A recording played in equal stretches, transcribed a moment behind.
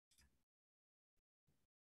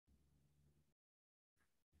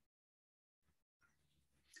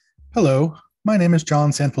Hello, my name is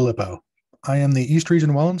John Sanfilippo. I am the East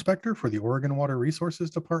Region Well Inspector for the Oregon Water Resources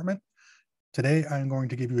Department. Today, I am going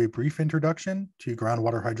to give you a brief introduction to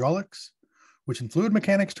groundwater hydraulics, which in fluid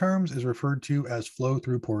mechanics terms is referred to as flow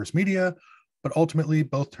through porous media, but ultimately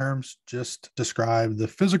both terms just describe the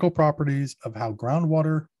physical properties of how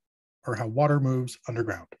groundwater or how water moves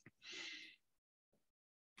underground.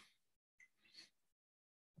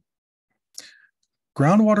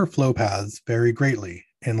 Groundwater flow paths vary greatly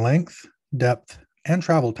in length, depth, and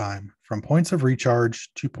travel time from points of recharge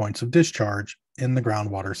to points of discharge in the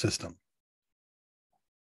groundwater system.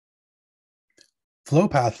 Flow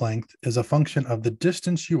path length is a function of the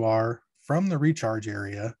distance you are from the recharge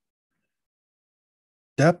area.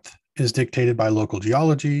 Depth is dictated by local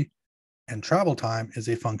geology, and travel time is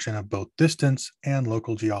a function of both distance and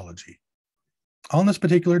local geology. On this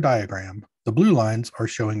particular diagram, the blue lines are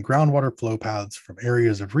showing groundwater flow paths from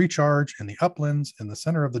areas of recharge in the uplands in the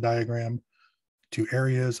center of the diagram to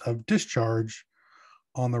areas of discharge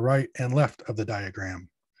on the right and left of the diagram.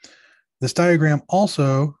 This diagram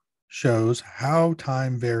also shows how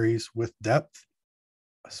time varies with depth,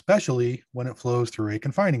 especially when it flows through a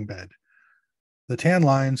confining bed. The tan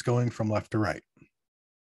lines going from left to right.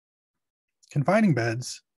 Confining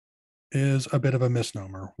beds is a bit of a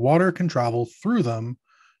misnomer. Water can travel through them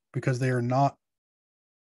because they are not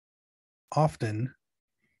often,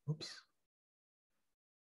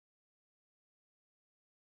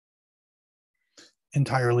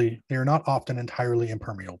 entirely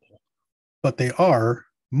impermeable, but they are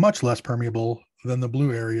much less permeable than the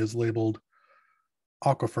blue areas labeled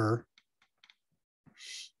aquifer,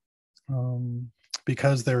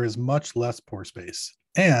 because there is much less pore space.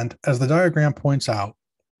 And as the diagram points out,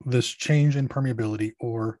 this change in permeability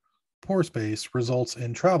or pore space results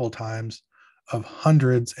in travel times of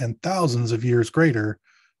hundreds and thousands of years greater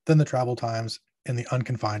than the travel times in the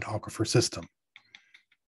unconfined aquifer system.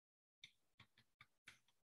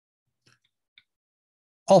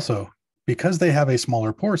 Also, because they have a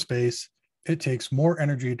smaller pore space, it takes more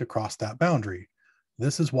energy to cross that boundary.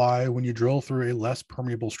 This is why when you drill through a less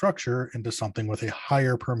permeable structure into something with a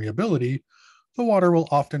higher permeability, the water will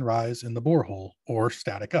often rise in the borehole or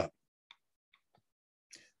static up.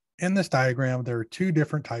 In this diagram, there are two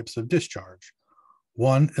different types of discharge.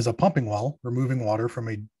 One is a pumping well, removing water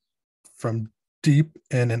from deep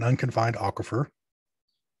in an unconfined aquifer.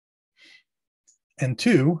 And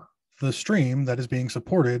two, the stream that is being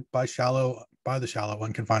supported by the shallow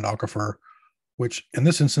unconfined aquifer, which in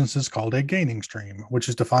this instance is called a gaining stream, which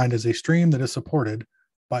is defined as a stream that is supported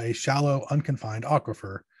by a shallow unconfined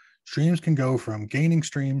aquifer. Streams can go from gaining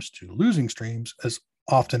streams to losing streams as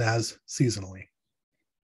often as seasonally.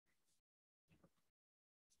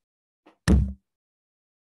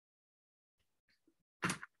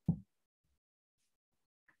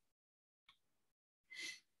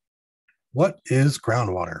 What is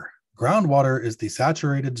groundwater? Groundwater is the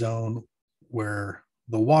saturated zone where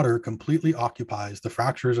the water completely occupies the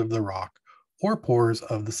fractures of the rock or pores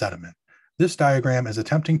of the sediment. This diagram is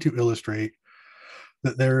attempting to illustrate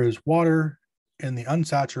that there is water in the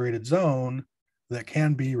unsaturated zone that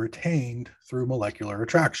can be retained through molecular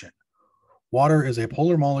attraction. Water is a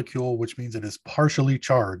polar molecule, which means it is partially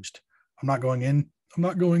charged. I'm not going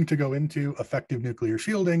to go into effective nuclear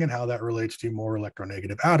shielding and how that relates to more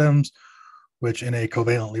electronegative atoms, which in a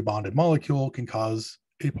covalently bonded molecule can cause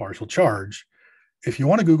a partial charge. If you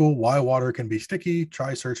want to Google why water can be sticky,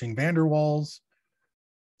 try searching van der Waals,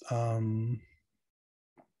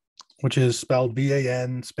 which is spelled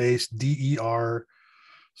VAN space DER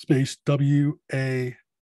space WAALS.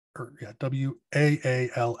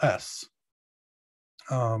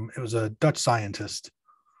 It was a Dutch scientist,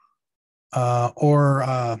 or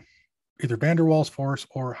either van der Waals force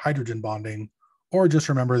or hydrogen bonding, or just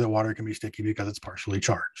remember that water can be sticky because it's partially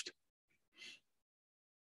charged.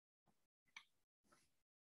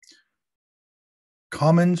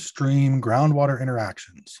 Common stream groundwater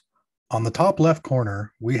interactions. On the top left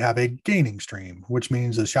corner, we have a gaining stream, which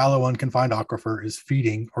means the shallow unconfined aquifer is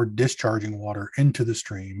feeding or discharging water into the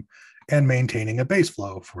stream and maintaining a base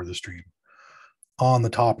flow for the stream. On the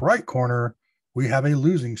top right corner, we have a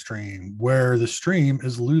losing stream, where the stream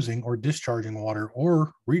is losing or discharging water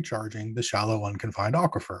or recharging the shallow unconfined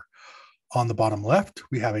aquifer. On the bottom left,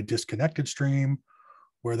 we have a disconnected stream,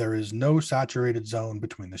 where there is no saturated zone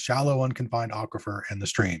between the shallow unconfined aquifer and the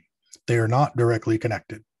stream. They are not directly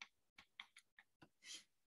connected.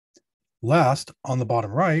 Last, on the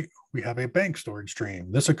bottom right, we have a bank storage stream.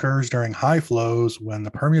 This occurs during high flows when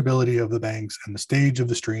the permeability of the banks and the stage of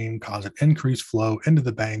the stream cause an increased flow into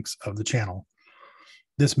the banks of the channel.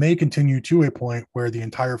 This may continue to a point where the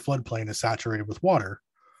entire floodplain is saturated with water.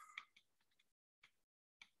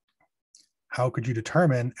 how could you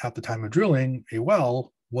determine at the time of drilling a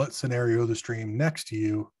well what scenario the stream next to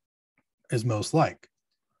you is most like?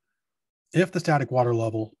 If the static water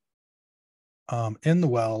level in the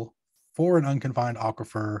well for an unconfined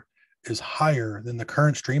aquifer is higher than the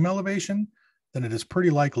current stream elevation, then it is pretty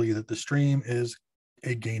likely that the stream is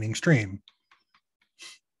a gaining stream.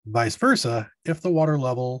 Vice versa, if the water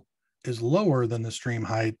level is lower than the stream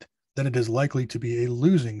height, then it is likely to be a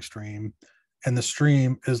losing stream, and the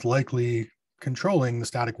stream is likely controlling the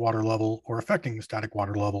static water level or affecting the static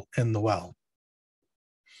water level in the well.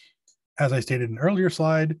 As I stated in an earlier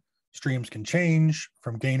slide, streams can change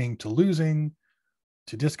from gaining to losing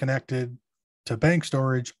to disconnected to bank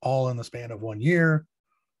storage all in the span of 1 year.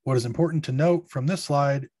 What is important to note from this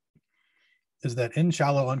slide is that in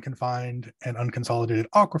shallow, unconfined, and unconsolidated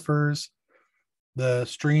aquifers, the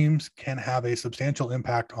streams can have a substantial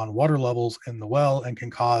impact on water levels in the well and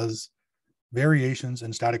can cause variations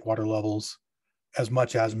in static water levels as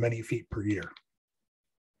much as many feet per year.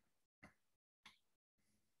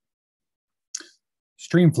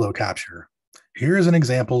 Stream flow capture. Here is an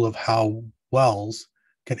example of how wells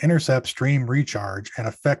can intercept stream recharge and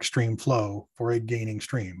affect stream flow for a gaining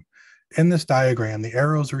stream. In this diagram, the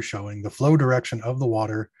arrows are showing the flow direction of the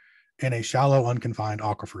water in a shallow, unconfined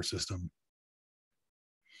aquifer system.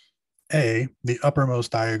 The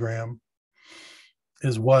uppermost diagram,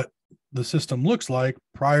 is what the system looks like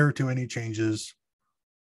prior to any changes.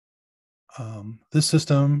 This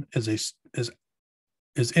system is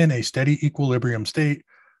in a steady equilibrium state,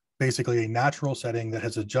 basically a natural setting that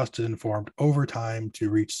has adjusted and formed over time to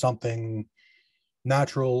reach something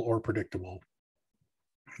natural or predictable.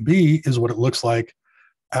 B is what it looks like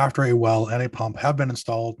after a well and a pump have been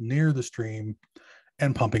installed near the stream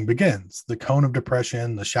and pumping begins. The cone of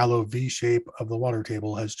depression, the shallow V shape of the water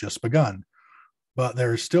table has just begun, but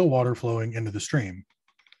there is still water flowing into the stream.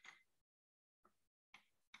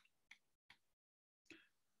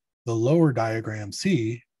 The lower diagram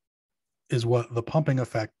C is what the pumping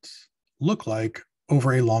effects look like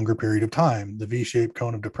over a longer period of time. The V-shaped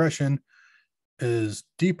cone of depression is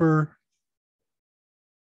deeper.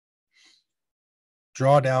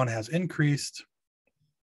 Drawdown has increased.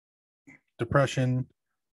 Depressing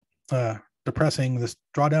this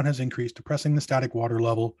drawdown has increased, depressing the static water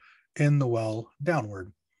level in the well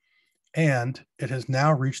downward. And it has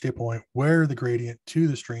now reached a point where the gradient to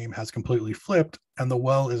the stream has completely flipped, and the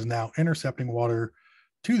well is now intercepting water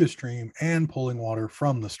to the stream and pulling water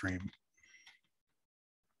from the stream.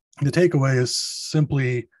 The takeaway is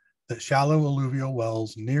simply that shallow alluvial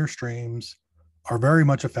wells near streams are very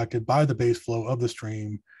much affected by the base flow of the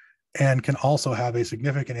stream and can also have a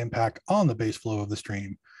significant impact on the base flow of the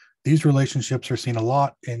stream. These relationships are seen a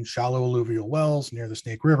lot in shallow alluvial wells near the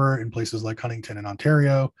Snake River in places like Huntington and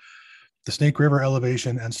Ontario. The Snake River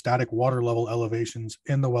elevation and static water level elevations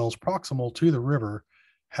in the wells proximal to the river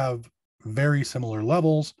have very similar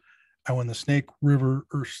levels. And when the Snake River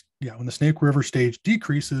stage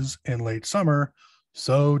decreases in late summer,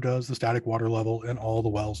 so does the static water level in all the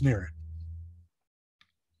wells near it.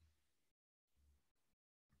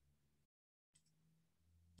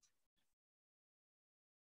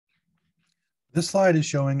 This slide is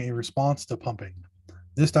showing a response to pumping.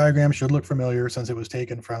 This diagram should look familiar since it was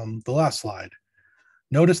taken from the last slide.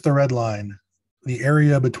 Notice the red line. The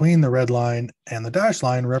area between the red line and the dashed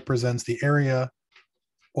line represents the area,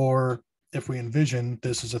 or if we envision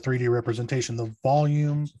this as a 3D representation, the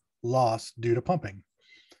volume lost due to pumping.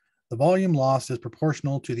 The volume lost is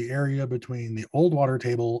proportional to the area between the old water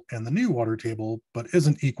table and the new water table, but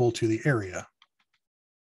isn't equal to the area.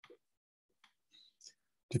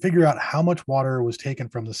 To figure out how much water was taken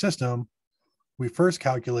from the system, we first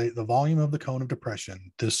calculate the volume of the cone of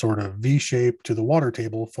depression, this sort of V shape to the water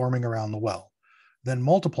table forming around the well. Then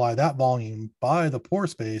multiply that volume by the pore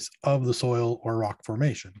space of the soil or rock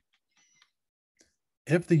formation.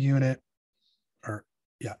 If the unit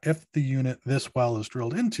this well is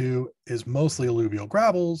drilled into is mostly alluvial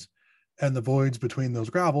gravels, and the voids between those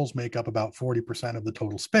gravels make up about 40% of the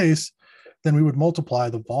total space, then we would multiply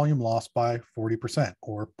the volume lost by 40%,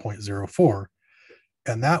 or 0.04,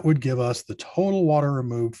 and that would give us the total water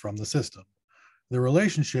removed from the system. The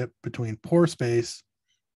relationship between pore space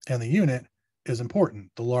and the unit is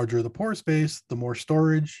important. The larger the pore space, the more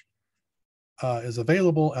storage is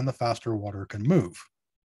available and the faster water can move.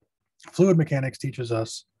 Fluid mechanics teaches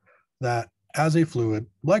us that as a fluid,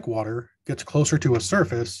 like water, gets closer to a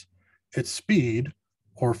surface, its speed,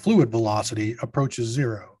 or fluid velocity, approaches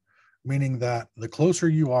zero, meaning that the closer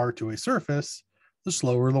you are to a surface, the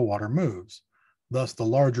slower the water moves. Thus, the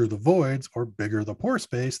larger the voids or bigger the pore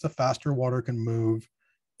space, the faster water can move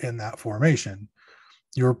in that formation.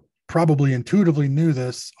 You're probably intuitively knew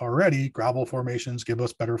this already, gravel formations give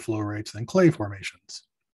us better flow rates than clay formations.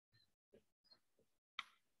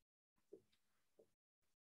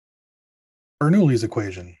 Bernoulli's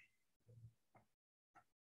equation.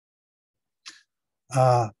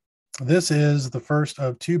 This is the first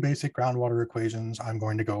of two basic groundwater equations I'm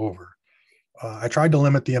going to go over. I tried to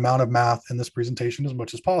limit the amount of math in this presentation as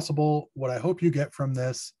much as possible. What I hope you get from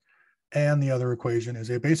this and the other equation is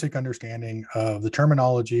a basic understanding of the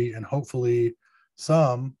terminology and hopefully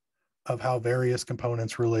some of how various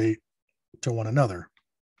components relate to one another.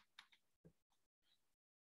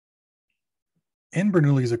 In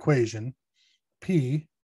Bernoulli's equation, P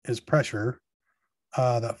is pressure.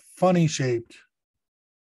 That funny shaped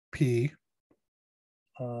P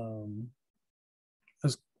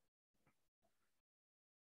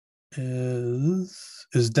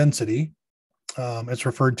is density. It's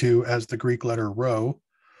referred to as the Greek letter rho.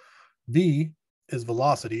 V is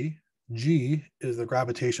velocity. G is the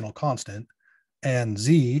gravitational constant. And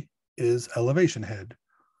Z is elevation head.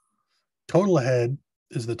 Total head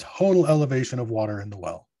is the total elevation of water in the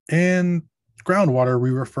well. In groundwater,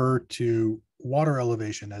 we refer to water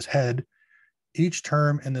elevation as head. Each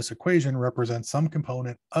term in this equation represents some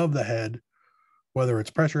component of the head, whether it's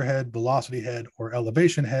pressure head, velocity head, or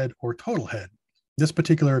elevation head, or total head. This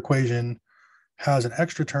particular equation has an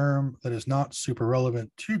extra term that is not super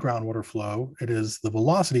relevant to groundwater flow. It is the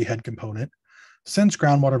velocity head component. Since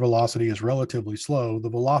groundwater velocity is relatively slow, the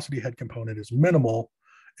velocity head component is minimal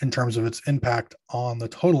in terms of its impact on the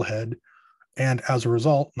total head, and as a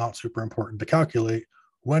result, not super important to calculate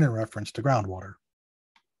when in reference to groundwater.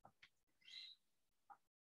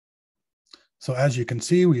 So as you can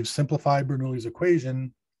see, we've simplified Bernoulli's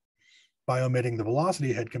equation by omitting the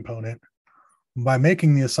velocity head component, by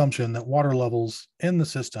making the assumption that water levels in the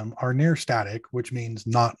system are near static, which means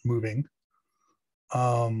not moving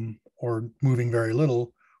or moving very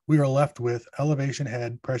little. We are left with elevation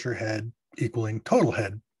head, pressure head equaling total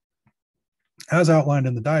head. As outlined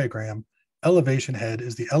in the diagram, elevation head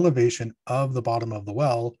is the elevation of the bottom of the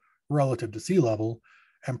well relative to sea level,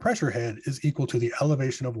 and pressure head is equal to the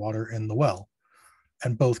elevation of water in the well.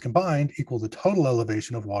 And both combined equal the total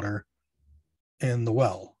elevation of water in the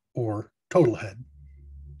well, or total head.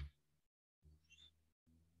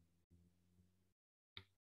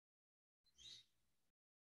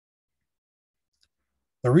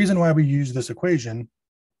 The reason why we use this equation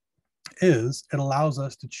is it allows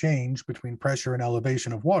us to change between pressure and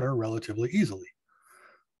elevation of water relatively easily.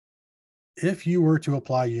 If you were to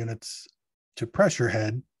apply units to pressure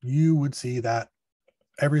head, you would see that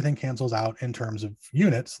everything cancels out in terms of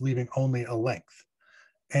units, leaving only a length.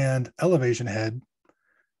 And elevation head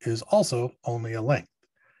is also only a length,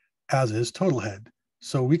 as is total head.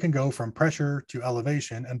 So we can go from pressure to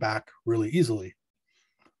elevation and back really easily.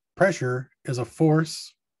 Pressure is a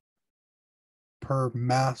force per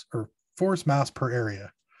mass, or force mass per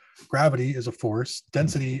area. Gravity is a force.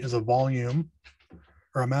 Density is a volume,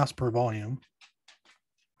 or a mass per volume.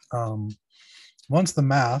 Once the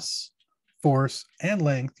mass, force, and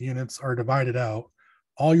length units are divided out,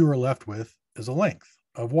 all you are left with is a length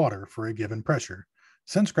of water for a given pressure.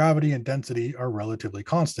 Since gravity and density are relatively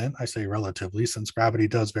constant, I say relatively since gravity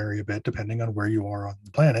does vary a bit depending on where you are on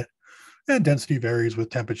the planet, and density varies with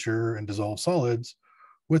temperature and dissolved solids.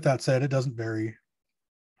 With that said, it doesn't vary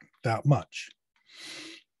that much.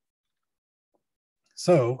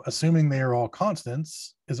 So assuming they are all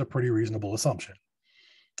constants is a pretty reasonable assumption.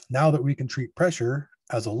 Now that we can treat pressure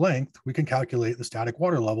as a length, we can calculate the static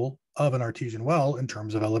water level of an artesian well in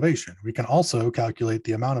terms of elevation. We can also calculate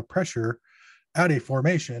the amount of pressure at a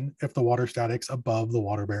formation if the water static's above the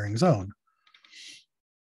water-bearing zone.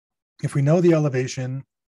 If we know the elevation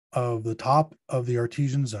of the top of the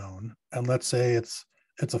artesian zone, and let's say it's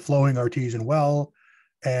a flowing artesian well,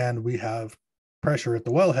 and we have pressure at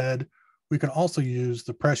the wellhead, we can also use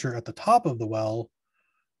the pressure at the top of the well,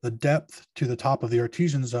 the depth to the top of the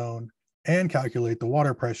artesian zone, and calculate the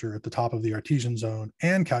water pressure at the top of the artesian zone,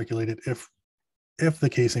 and calculate it if the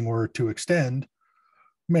casing were to extend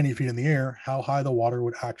many feet in the air, how high the water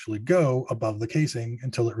would actually go above the casing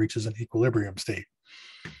until it reaches an equilibrium state.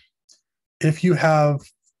 If you have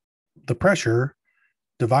the pressure,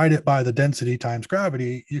 divide it by the density times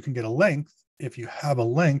gravity, you can get a length. If you have a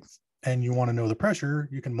length and you want to know the pressure,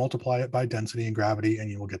 you can multiply it by density and gravity and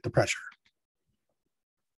you will get the pressure.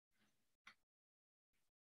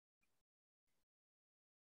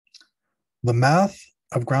 The math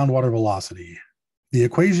of groundwater velocity. The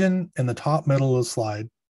equation in the top middle of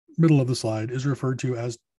the slide is referred to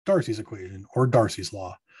as Darcy's equation, or Darcy's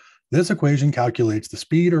law. This equation calculates the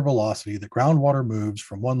speed or velocity that groundwater moves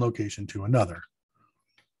from one location to another.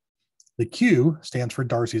 The Q stands for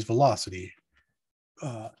Darcy's velocity.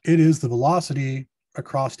 It is the velocity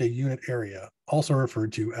across a unit area, also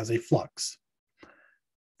referred to as a flux.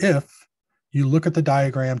 If you look at the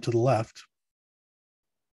diagram to the left,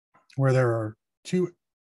 where there are two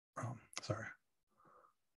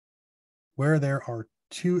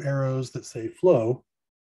arrows that say flow,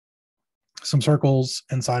 some circles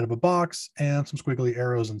inside of a box, and some squiggly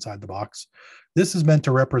arrows inside the box. This is meant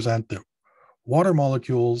to represent that water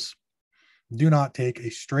molecules do not take a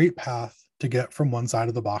straight path to get from one side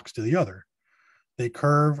of the box to the other. They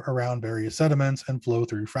curve around various sediments and flow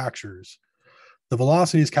through fractures. The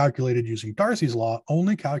velocities calculated using Darcy's law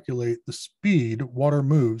only calculate the speed water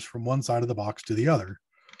moves from one side of the box to the other.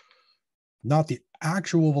 Not the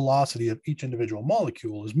actual velocity of each individual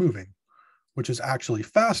molecule is moving, which is actually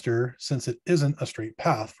faster since it isn't a straight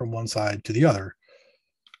path from one side to the other.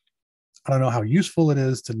 I don't know how useful it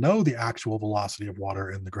is to know the actual velocity of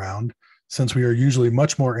water in the ground, since we are usually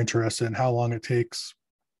much more interested in how long it takes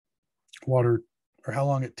water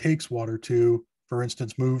to, for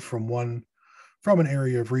instance, move from an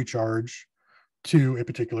area of recharge to a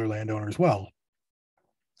particular landowner's well.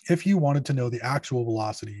 If you wanted to know the actual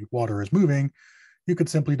velocity water is moving, you could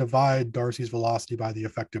simply divide Darcy's velocity by the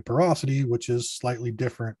effective porosity, which is slightly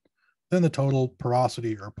different than the total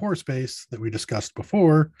porosity or pore space that we discussed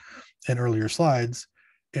before in earlier slides.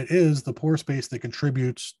 It is the pore space that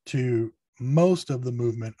contributes to most of the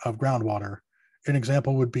movement of groundwater. An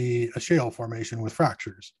example would be a shale formation with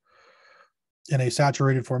fractures. In a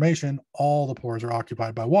saturated formation, all the pores are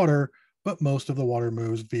occupied by water, but most of the water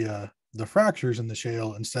moves via the fractures in the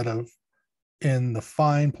shale instead of in the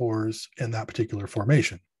fine pores in that particular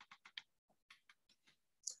formation.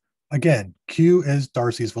 Again, Q is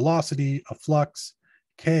Darcy's velocity, a flux.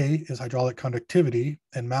 K is hydraulic conductivity.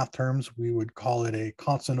 In math terms, we would call it a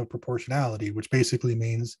constant of proportionality, which basically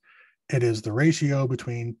means it is the ratio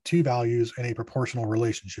between two values in a proportional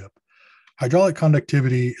relationship. Hydraulic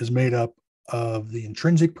conductivity is made up of the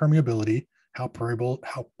intrinsic permeability, how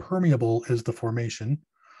permeable is the formation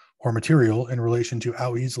or material in relation to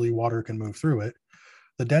how easily water can move through it,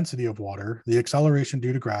 the density of water, the acceleration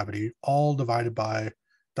due to gravity, all divided by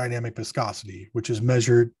dynamic viscosity, which is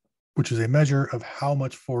a measure of how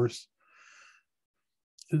much force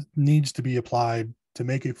needs to be applied to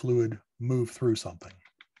make a fluid move through something.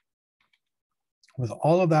 With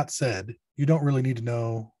all of that said, you really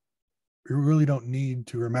don't need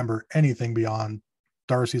to remember anything beyond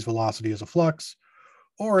Darcy's velocity as a flux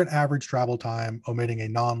or an average travel time, omitting a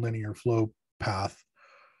nonlinear flow path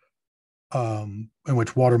in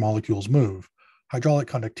which water molecules move. Hydraulic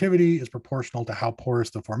conductivity is proportional to how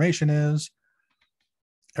porous the formation is.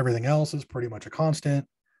 Everything else is pretty much a constant.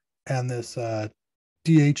 And this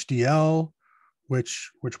DHDL,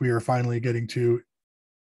 which we are finally getting to,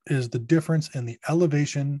 is the difference in the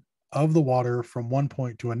elevation of the water from one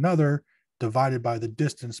point to another divided by the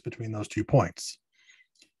distance between those 2 points.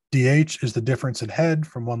 DH is the difference in head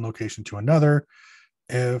from one location to another.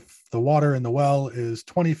 If the water in the well is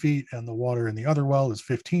 20 feet and the water in the other well is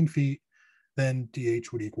 15 feet, then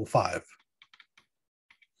DH would equal 5.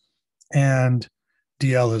 And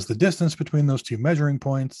DL is the distance between those two measuring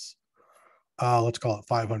points. Let's call it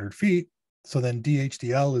 500 feet. So then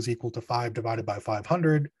DHDL is equal to 5 divided by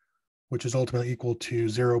 500, which is ultimately equal to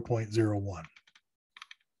 0.01.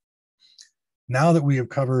 Now that we have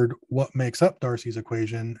covered what makes up Darcy's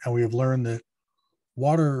equation, and we have learned that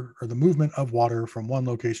water, or the movement of water from one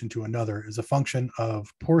location to another, is a function of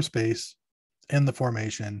pore space in the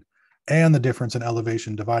formation and the difference in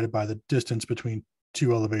elevation divided by the distance between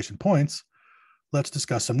two elevation points, let's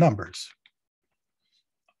discuss some numbers.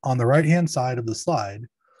 On the right-hand side of the slide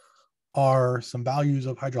are some values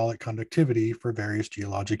of hydraulic conductivity for various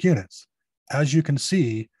geologic units. As you can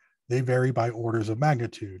see, they vary by orders of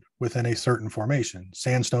magnitude within a certain formation.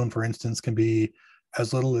 Sandstone, for instance, can be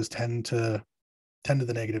as little as 10 to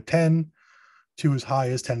the negative 10 to as high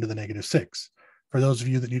as 10 to the negative 6. For those of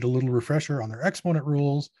you that need a little refresher on their exponent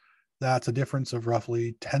rules, that's a difference of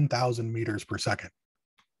roughly 10,000 meters per second.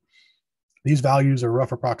 These values are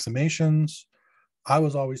rough approximations. I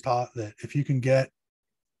was always taught that if you can get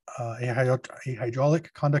a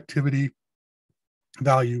hydraulic conductivity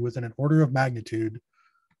value within an order of magnitude,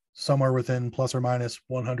 somewhere within plus or minus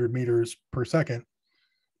 100 meters per second,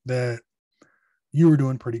 that you were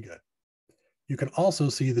doing pretty good. You can also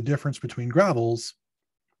see the difference between gravels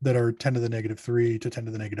that are 10 to the negative 3 to 10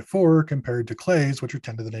 to the negative 4 compared to clays, which are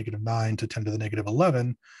 10 to the negative 9 to 10 to the negative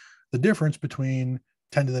 11. The difference between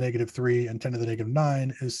 10 to the negative 3 and 10 to the negative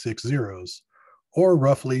 9 is 6 zeros, or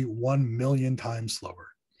roughly 1 million times slower.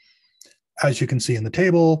 As you can see in the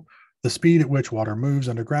table, The speed at which water moves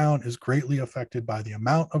underground is greatly affected by the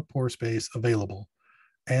amount of pore space available,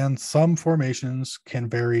 and some formations can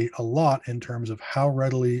vary a lot in terms of how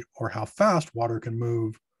readily or how fast water can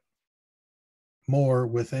move more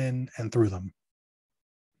within and through them.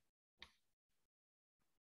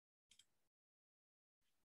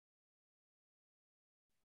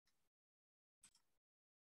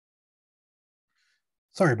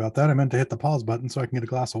 Sorry about that. I meant to hit the pause button so I can get a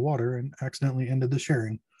glass of water and accidentally ended the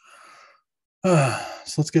sharing.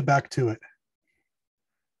 So let's get back to it.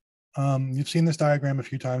 You've seen this diagram a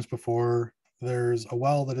few times before. There's a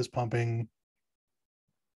well that is pumping,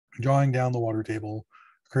 drawing down the water table,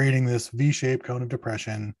 creating this V-shaped cone of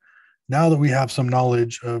depression. Now that we have some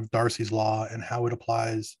knowledge of Darcy's law and how it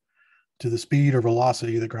applies to the speed or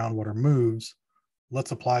velocity the groundwater moves,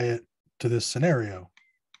 let's apply it to this scenario.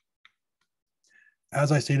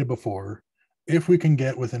 As I stated before, if we can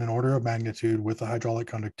get within an order of magnitude with the hydraulic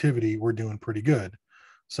conductivity, we're doing pretty good.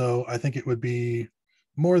 So I think it would be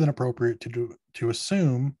more than appropriate to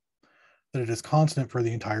assume that it is constant for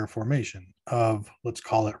the entire formation of, let's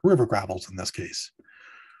call it river gravels in this case.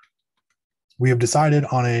 We have decided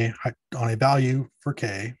on a value for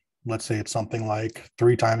K. Let's say it's something like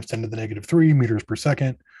 3 times 10 to the negative 3 meters per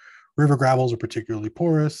second. River gravels are particularly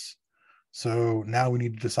porous. So now we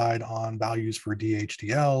need to decide on values for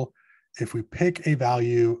DHDL. If we pick a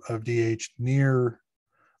value of DH near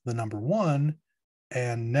the number 1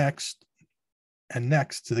 and next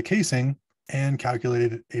to the casing and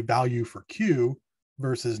calculated a value for Q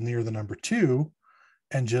versus near the number 2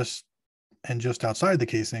 and just outside the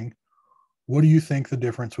casing, what do you think the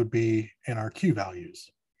difference would be in our Q values?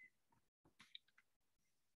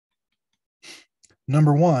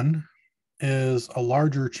 Number 1 is a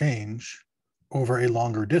larger change over a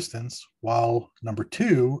longer distance, while number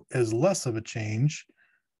 2 is less of a change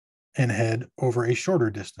in head over a shorter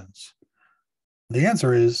distance. The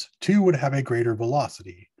answer is 2 would have a greater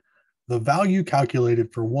velocity. The value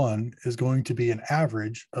calculated for 1 is going to be an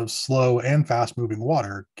average of slow and fast moving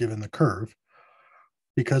water given the curve,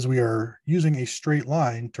 because we are using a straight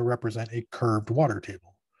line to represent a curved water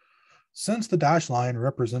table. Since the dashed line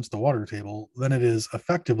represents the water table, then it is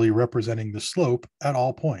effectively representing the slope at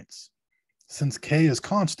all points. Since K is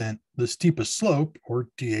constant, the steepest slope, or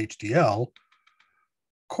DHDL,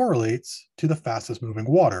 correlates to the fastest moving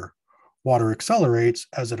water. Water accelerates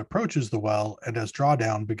as it approaches the well and as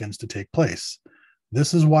drawdown begins to take place.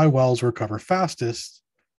 This is why wells recover fastest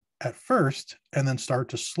at first and then start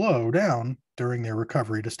to slow down during their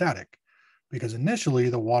recovery to static, because initially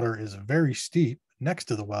the water is very steep next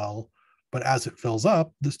to the well, but as it fills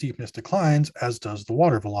up, the steepness declines, as does the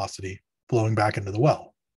water velocity flowing back into the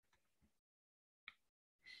well.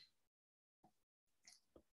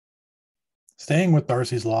 Staying with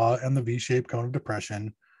Darcy's law and the V-shaped cone of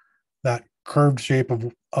depression, that curved shape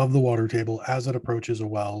of the water table as it approaches a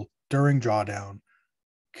well during drawdown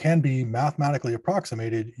can be mathematically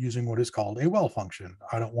approximated using what is called a well function.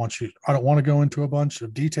 I don't want to go into a bunch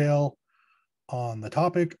of detail on the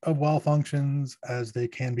topic of well functions, as they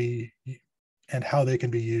can be and how they can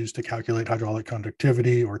be used to calculate hydraulic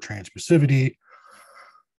conductivity or transmissivity,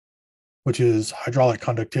 which is hydraulic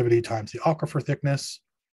conductivity times the aquifer thickness,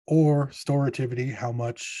 or storativity, how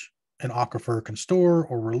much an aquifer can store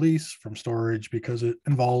or release from storage, because it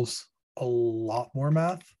involves a lot more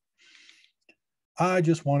math. I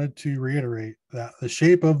just wanted to reiterate that the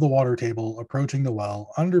shape of the water table approaching the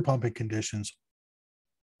well under pumping conditions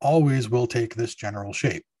always will take this general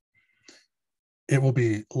shape. It will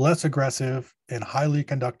be less aggressive in highly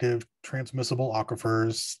conductive transmissible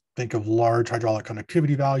aquifers. Think of large hydraulic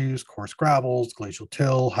conductivity values, coarse gravels, glacial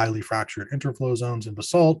till, highly fractured interflow zones, and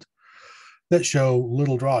basalt that show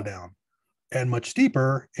little drawdown, and much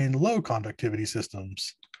steeper in low conductivity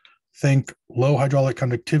systems. Think low hydraulic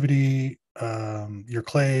conductivity, your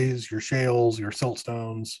clays, your shales, your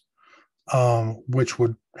siltstones, which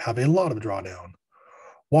would have a lot of drawdown.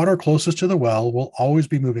 Water closest to the well will always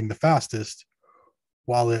be moving the fastest,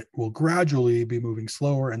 while it will gradually be moving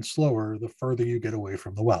slower and slower the further you get away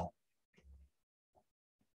from the well.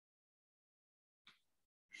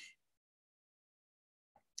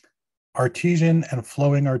 Artesian and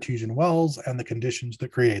flowing artesian wells and the conditions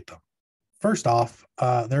that create them. First off,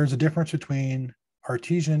 there's a difference between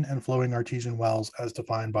artesian and flowing artesian wells as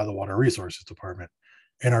defined by the Water Resources Department.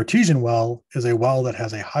 An artesian well is a well that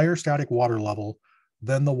has a higher static water level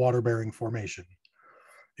than the water-bearing formation.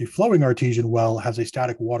 A flowing artesian well has a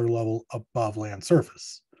static water level above land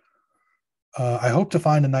surface. I hope to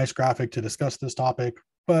find a nice graphic to discuss this topic,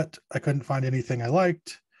 but I couldn't find anything I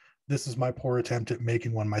liked. This is my poor attempt at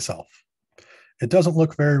making one myself. It doesn't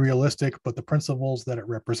look very realistic, but the principles that it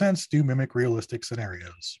represents do mimic realistic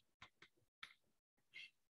scenarios.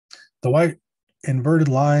 The white inverted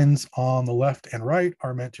lines on the left and right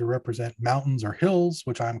are meant to represent mountains or hills,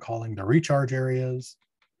 which I'm calling the recharge areas.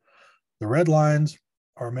 The red lines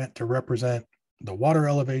are meant to represent the water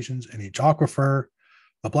elevations in each aquifer.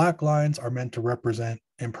 The black lines are meant to represent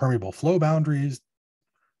impermeable flow boundaries,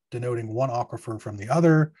 denoting one aquifer from the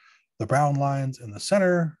other. The brown lines in the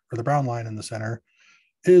center, or the brown line in the center,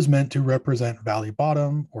 is meant to represent valley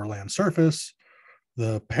bottom or land surface.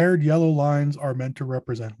 The paired yellow lines are meant to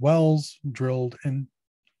represent wells drilled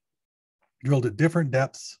at different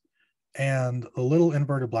depths, and the little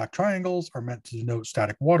inverted black triangles are meant to denote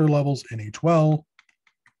static water levels in each well.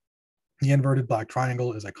 The inverted black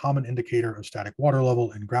triangle is a common indicator of static water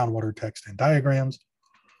level in groundwater text and diagrams.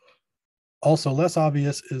 Also less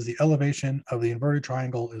obvious is the elevation of the inverted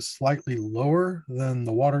triangle is slightly lower than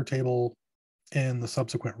the water table in the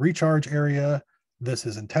subsequent recharge area. This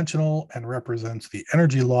is intentional and represents the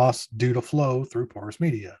energy loss due to flow through porous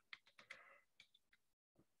media.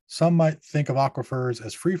 Some might think of aquifers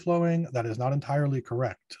as free-flowing. That is not entirely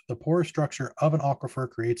correct. The porous structure of an aquifer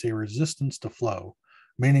creates a resistance to flow,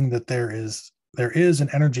 meaning that there is an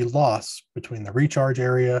energy loss between the recharge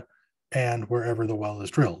area and wherever the well is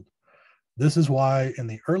drilled. This is why in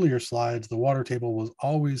the earlier slides, the water table was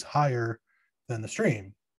always higher than the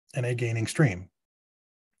stream in a gaining stream.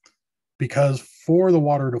 Because for the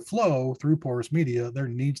water to flow through porous media, there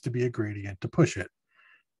needs to be a gradient to push it.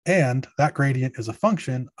 And that gradient is a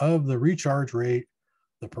function of the recharge rate,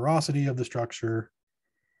 the porosity of the structure,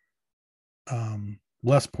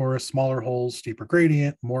 less porous, smaller holes, steeper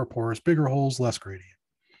gradient, more porous, bigger holes, less gradient.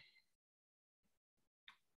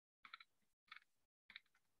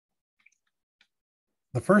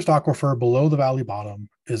 The first aquifer below the valley bottom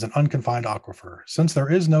is an unconfined aquifer. Since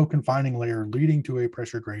there is no confining layer leading to a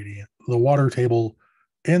pressure gradient, the water table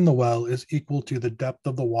in the well is equal to the depth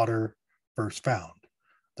of the water first found.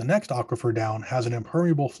 The next aquifer down has an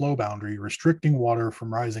impermeable flow boundary restricting water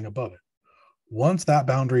from rising above it. Once that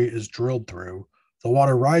boundary is drilled through, the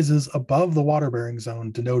water rises above the water-bearing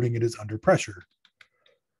zone, denoting it is under pressure.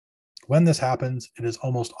 When this happens, it is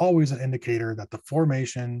almost always an indicator that the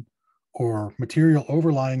formation or material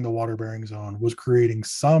overlying the water-bearing zone was creating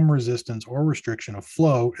some resistance or restriction of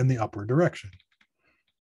flow in the upward direction.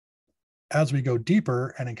 As we go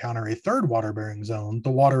deeper and encounter a third water-bearing zone,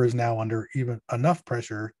 the water is now under even enough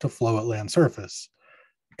pressure to flow at land surface.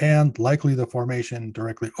 And likely the formation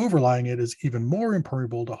directly overlying it is even more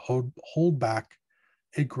impermeable to hold back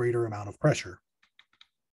a greater amount of pressure.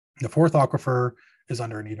 The fourth aquifer is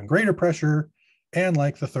under an even greater pressure, and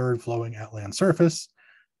like the third, flowing at land surface,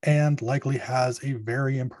 and likely has a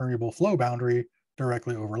very impermeable flow boundary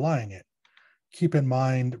directly overlying it. Keep in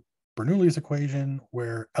mind Bernoulli's equation,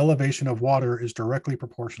 where elevation of water is directly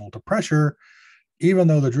proportional to pressure. Even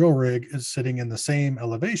though the drill rig is sitting in the same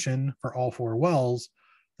elevation for all four wells,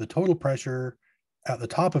 the total pressure at the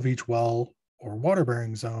top of each well or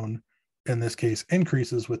water-bearing zone, in this case,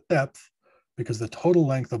 increases with depth because the total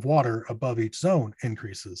length of water above each zone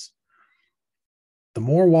increases. The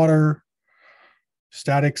more water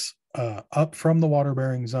statics up from the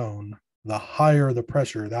water-bearing zone, the higher the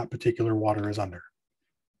pressure that particular water is under.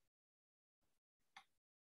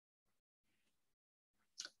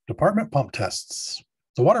 Department pump tests.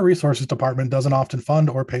 The Water Resources Department doesn't often fund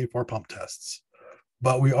or pay for pump tests,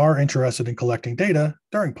 but we are interested in collecting data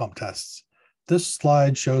during pump tests. This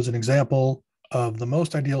slide shows an example of the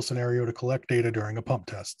most ideal scenario to collect data during a pump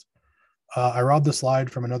test. I robbed the slide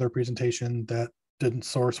from another presentation that didn't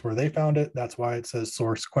source where they found it. That's why it says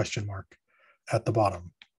source ? At the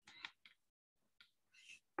bottom.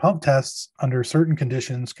 Pump tests under certain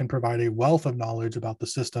conditions can provide a wealth of knowledge about the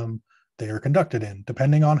system they are conducted in,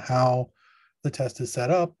 depending on how the test is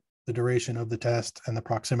set up, the duration of the test, and the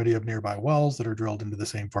proximity of nearby wells that are drilled into the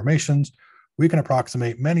same formations. We can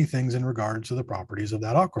approximate many things in regards to the properties of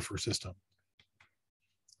that aquifer system.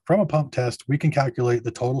 From a pump test, we can calculate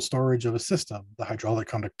the total storage of a system, the hydraulic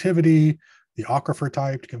conductivity, the aquifer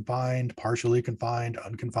type, confined, partially confined,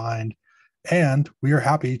 unconfined, and we are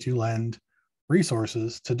happy to lend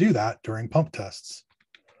resources to do that during pump tests.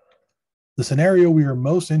 The scenario we are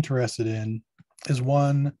most interested in is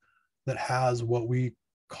one that has what we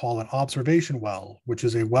call an observation well, which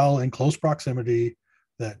is a well in close proximity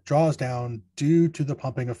that draws down due to the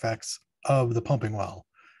pumping effects of the pumping well.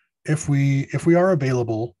 If we are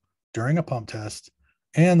available during a pump test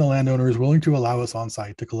and the landowner is willing to allow us on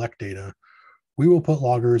site to collect data, we will put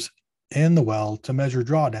loggers in the well to measure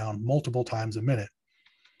drawdown multiple times a minute.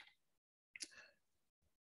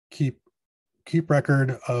 Keep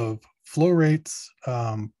record of flow rates,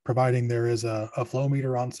 providing there is a flow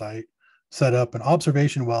meter on site, set up an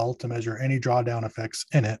observation well to measure any drawdown effects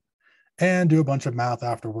in it, and do a bunch of math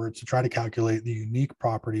afterwards to try to calculate the unique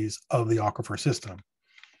properties of the aquifer system.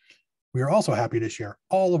 We are also happy to share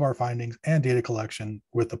all of our findings and data collection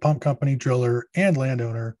with the pump company, driller, and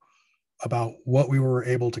landowner about what we were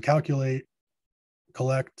able to calculate,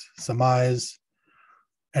 collect, surmise,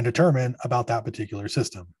 and determine about that particular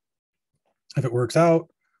system. If it works out,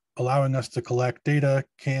 allowing us to collect data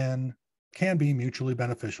can be mutually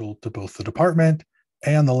beneficial to both the department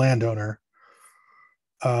and the landowner.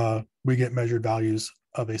 We get measured values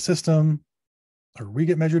of a system, or we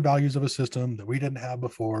get measured values of a system that we didn't have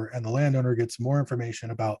before, and the landowner gets more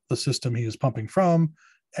information about the system he is pumping from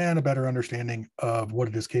and a better understanding of what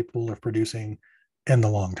it is capable of producing in the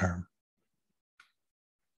long term.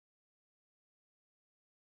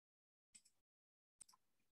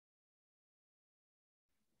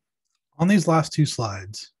 On these last two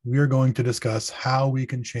slides, we are going to discuss how we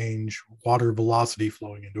can change water velocity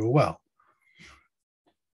flowing into a well.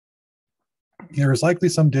 There is likely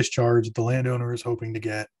some discharge the landowner is hoping to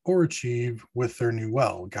get or achieve with their new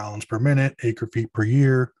well, gallons per minute, acre feet per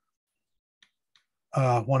year.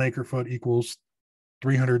 1 acre foot equals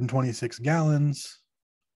 326 gallons.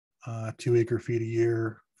 2 acre feet a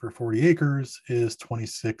year for 40 acres is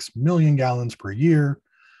 26 million gallons per year.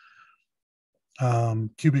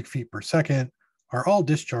 Cubic feet per second are all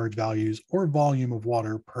discharge values or volume of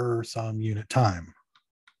water per some unit time.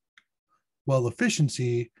 Well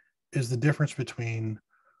efficiency is the difference between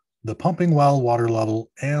the pumping well water level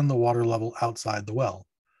and the water level outside the well.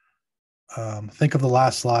 Think of the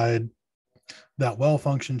last slide, that well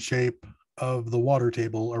function shape of the water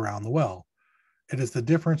table around the well. It is the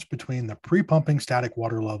difference between the pre-pumping static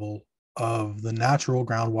water level of the natural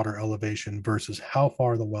groundwater elevation versus how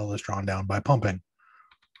far the well is drawn down by pumping.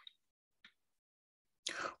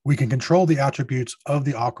 We can control the attributes of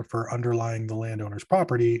the aquifer underlying the landowner's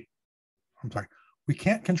property. We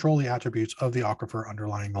can't control the attributes of the aquifer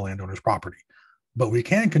underlying the landowner's property, but we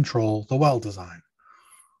can control the well design,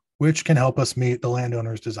 which can help us meet the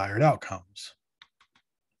landowner's desired outcomes.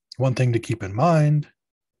 One thing to keep in mind,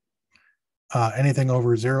 anything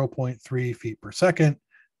over 0.3 feet per second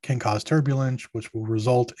can cause turbulence, which will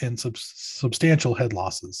result in substantial head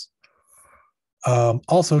losses.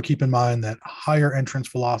 Also keep in mind that higher entrance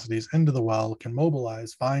velocities into the well can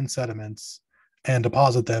mobilize fine sediments and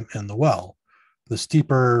deposit them in the well. The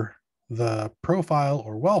steeper the profile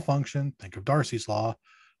or well function, think of Darcy's law,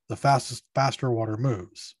 the faster water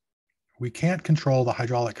moves. We can't control the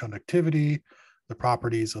hydraulic conductivity, the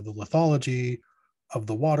properties of the lithology of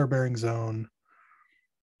the water-bearing zone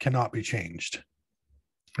cannot be changed.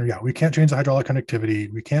 We can't change the hydraulic conductivity.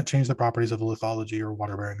 We can't change the properties of the lithology or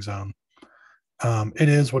water-bearing zone. It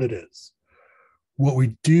is what it is. What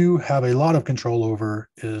we do have a lot of control over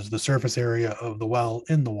is the surface area of the well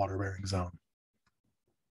in the water-bearing zone.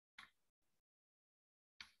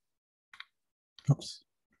 Oops.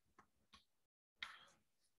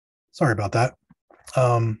 Sorry about that.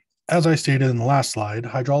 As I stated in the last slide,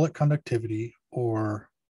 hydraulic conductivity, or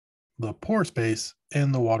the pore space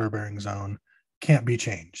in the water-bearing zone, can't be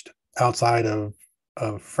changed outside of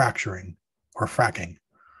fracturing or fracking.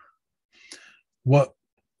 What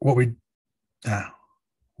we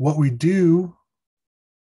do,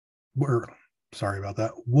 sorry about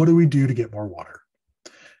that. What do we do to get more water?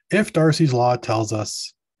 If Darcy's law tells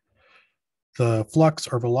us the flux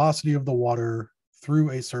or velocity of the water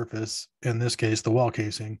through a surface, in this case, the well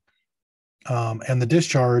casing, and the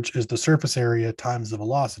discharge is the surface area times the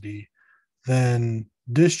velocity, then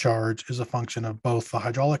discharge is a function of both the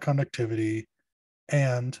hydraulic conductivity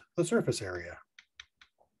and the surface area.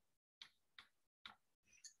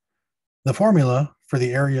 The formula for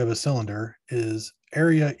the area of a cylinder is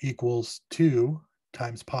area equals 2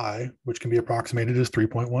 times pi, which can be approximated as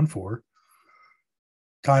 3.14,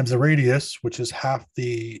 times the radius, which is half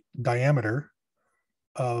the diameter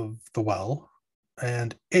of the well,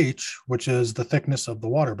 and h, which is the thickness of the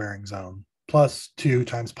water-bearing zone, plus 2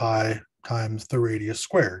 times pi times the radius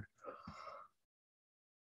squared.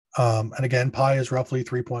 And again, pi is roughly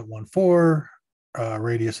 3.14.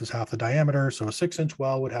 Radius is half the diameter, so a 6-inch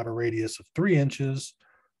well would have a radius of 3 inches.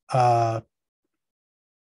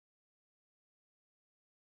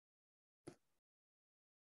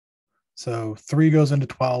 So 3 goes into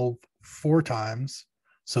 12 4 times.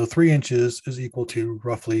 So 3 inches is equal to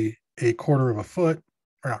roughly a quarter of a foot,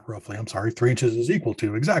 or not roughly, I'm sorry, 3 inches is equal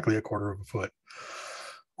to exactly a quarter of a foot,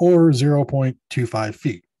 or 0.25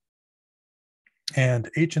 feet. And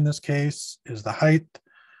h in this case is the height.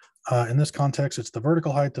 In this context, it's the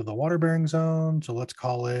vertical height of the water bearing zone. So let's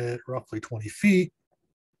call it roughly 20 feet.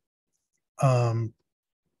 Well,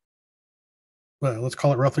 let's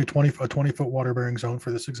call it roughly a 20-foot water bearing zone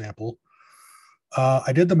for this example.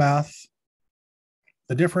 I did the math.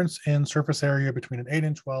 The difference in surface area between an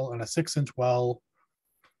 8-inch well and a 6-inch well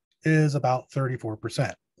is about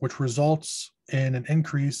 34%, which results in an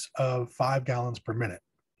increase of 5 gallons per minute.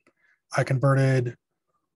 I converted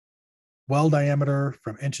well diameter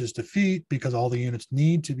from inches to feet because all the units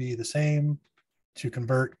need to be the same to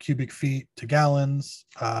convert cubic feet to gallons.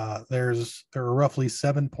 There are roughly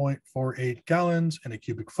 7.48 gallons in a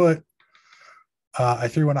cubic foot. I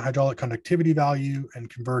threw in a hydraulic conductivity value and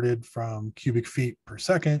converted from cubic feet per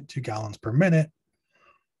second to gallons per minute.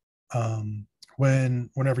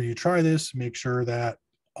 Whenever you try this, make sure that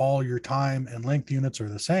all your time and length units are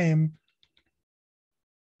the same.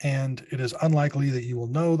 And it is unlikely that you will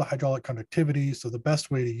know the hydraulic conductivity. So the best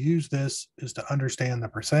way to use this is to understand the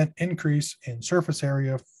percent increase in surface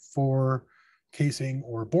area for casing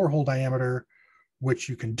or borehole diameter, which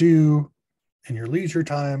you can do in your leisure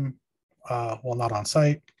time while not on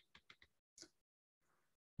site.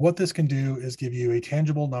 What this can do is give you a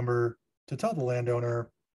tangible number to tell the landowner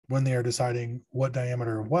when they are deciding what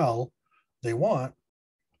diameter of well they want.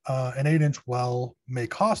 An 8-inch well may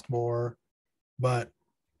cost more, but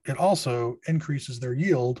it also increases their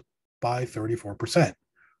yield by 34%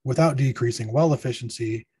 without decreasing well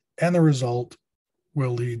efficiency, and the result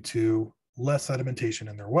will lead to less sedimentation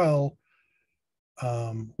in their well,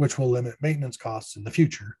 which will limit maintenance costs in the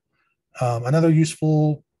future. Another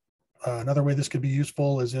way this could be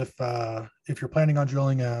useful is if you're planning on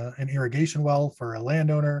drilling an irrigation well for a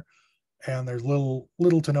landowner, and there's little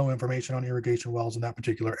to no information on irrigation wells in that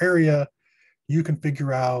particular area, you can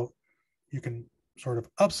sort of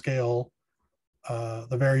upscale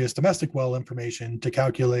the various domestic well information to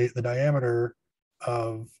calculate the diameter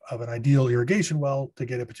of an ideal irrigation well to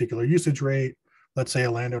get a particular usage rate. Let's say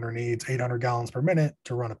a landowner needs 800 gallons per minute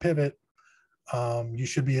to run a pivot. You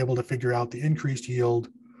should be able to figure out the increased yield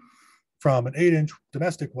from an 8-inch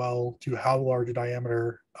domestic well to how large a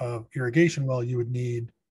diameter of irrigation well you would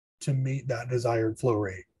need to meet that desired flow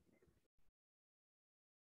rate.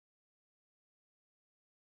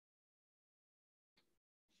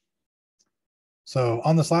 So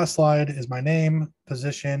on this last slide is my name,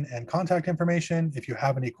 position, and contact information. If you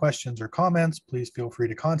have any questions or comments, please feel free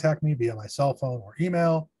to contact me via my cell phone or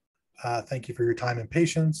email. Thank you for your time and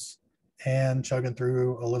patience and chugging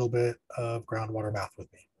through a little bit of groundwater math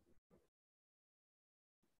with me.